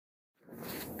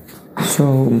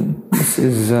So this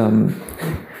is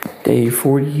day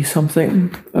 40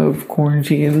 something of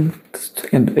quarantine. It's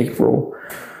the end of April.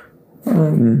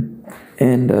 And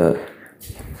the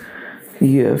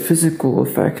physical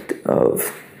effect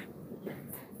of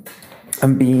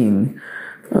being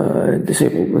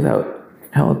disabled without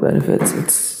health benefits,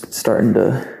 it's starting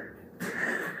to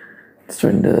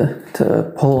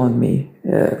pull on me.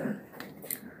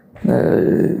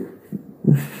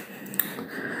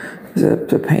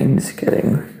 The pain's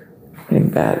getting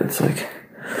bad. It's like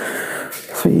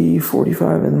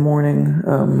 3:45 in the morning.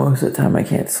 Most of the time I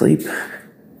can't sleep.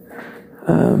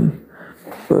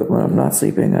 But when I'm not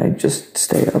sleeping, I just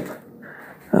stay up.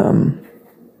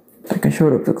 Like I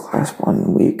showed up to class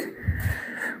 1 week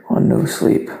on no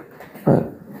sleep. But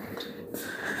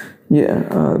yeah,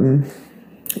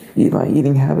 my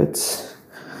eating habits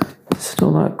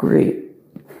still not great.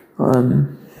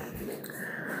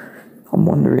 I'm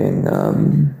wondering how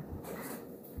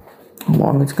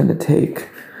long it's going to take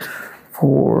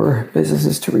for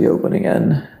businesses to reopen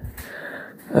again,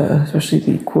 especially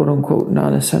the quote-unquote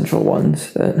non-essential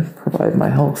ones that provide my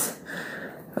health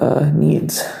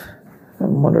needs.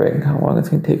 I'm wondering how long it's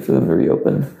going to take for them to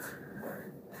reopen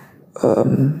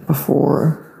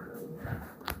before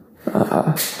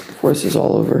this is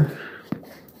all over,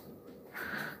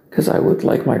 because I would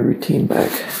like my routine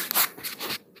back.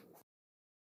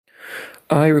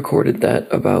 I recorded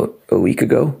that about a week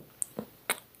ago,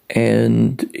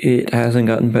 and it hasn't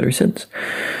gotten better since.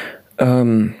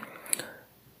 The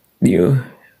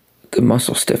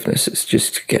muscle stiffness is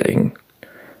just getting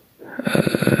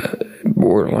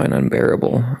borderline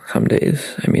unbearable some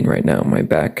days. I mean, right now, my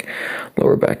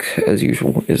lower back, as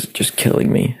usual, is just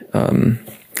killing me.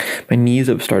 My knees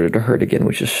have started to hurt again,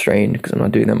 which is strange because I'm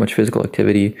not doing that much physical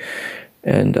activity.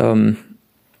 And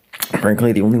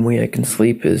frankly, the only way I can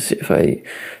sleep is if I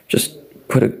just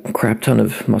put a crap ton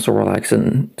of muscle relaxant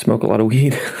and smoke a lot of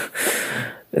weed.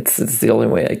 It's the only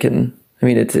way I can. I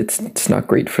mean, it's not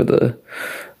great for the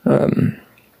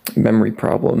memory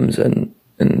problems and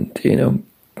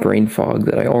brain fog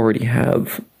that I already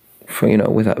have,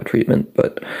 without treatment.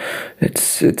 But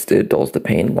it dulls the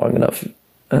pain long enough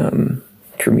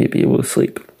for me to be able to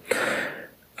sleep.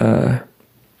 I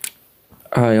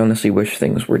honestly wish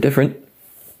things were different.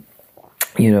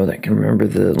 I can remember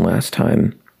the last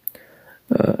time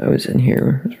I was in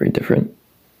here. It was very different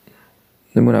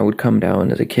than when I would come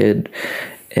down as a kid,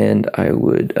 and I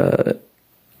would,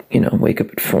 wake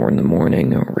up at 4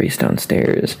 a.m, or race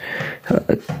downstairs,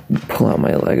 pull out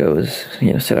my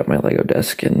Legos, set up my Lego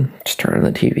desk and just turn on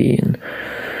the TV and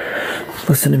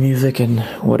listen to music and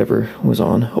whatever was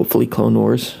on, hopefully Clone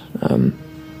Wars,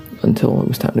 until it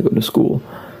was time to go to school.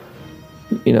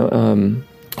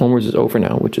 Clone Wars is over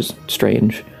now, which is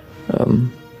strange.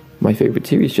 My favorite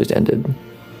series just ended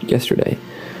yesterday,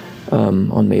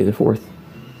 on May the 4th,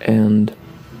 and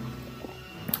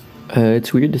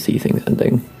it's weird to see things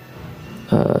ending,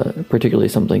 particularly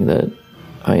something that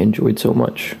I enjoyed so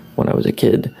much when I was a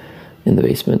kid in the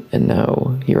basement, and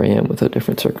now here I am with a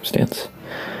different circumstance.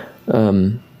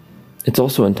 It's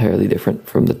also entirely different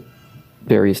from the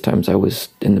various times I was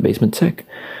in the basement sick,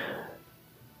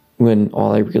 when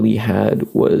all I really had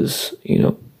was,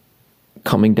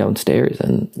 coming downstairs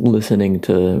and listening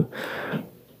to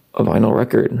a vinyl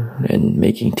record and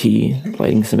making tea,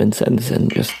 lighting some incense,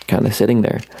 and just kind of sitting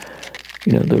there.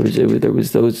 There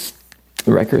was those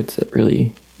records that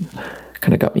really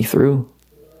kind of got me through.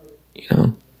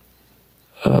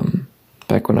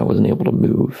 Back when I wasn't able to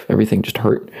move, everything just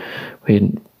hurt. We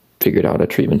hadn't figured out a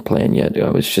treatment plan yet. I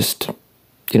was just,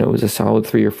 it was a solid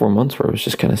 3 or 4 months where I was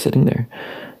just kind of sitting there.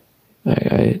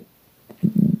 I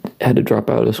had to drop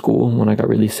out of school when I got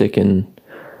really sick in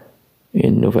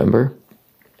November,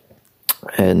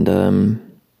 and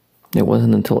it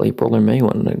wasn't until April or May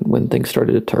when things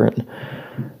started to turn.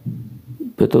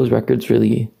 But those records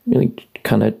really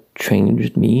kind of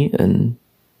changed me and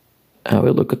how I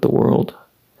look at the world.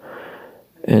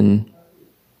 And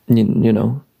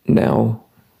now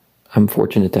I'm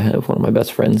fortunate to have one of my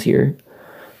best friends here.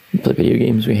 We play video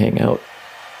games, we hang out.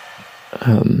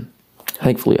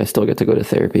 Thankfully, I still get to go to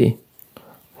therapy. I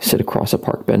sit across a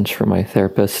park bench from my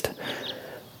therapist.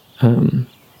 So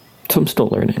I'm still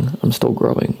learning. I'm still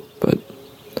growing. But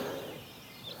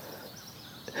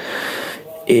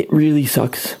it really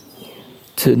sucks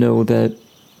to know that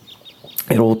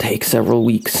it'll take several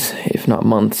weeks, if not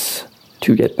months,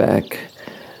 to get back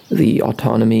the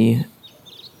autonomy,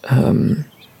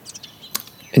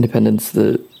 independence.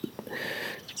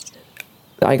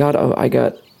 I got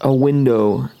a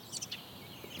window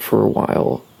for a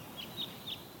while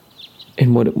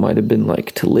in what it might have been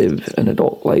like to live an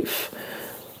adult life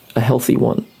a healthy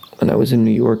one when I was in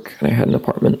New York and I had an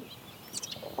apartment.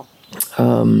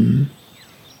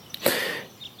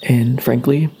 And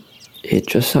frankly, it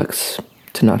just sucks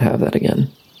to not have that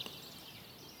again.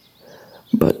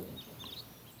 But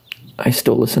I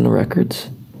still listen to records.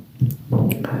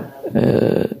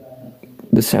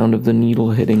 The sound of the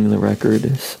needle hitting the record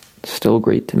is still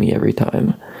great to me every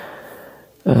time.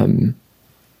 And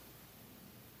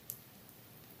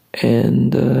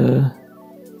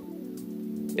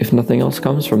if nothing else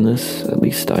comes from this, at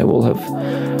least I will have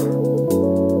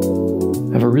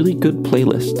a really good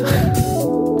playlist.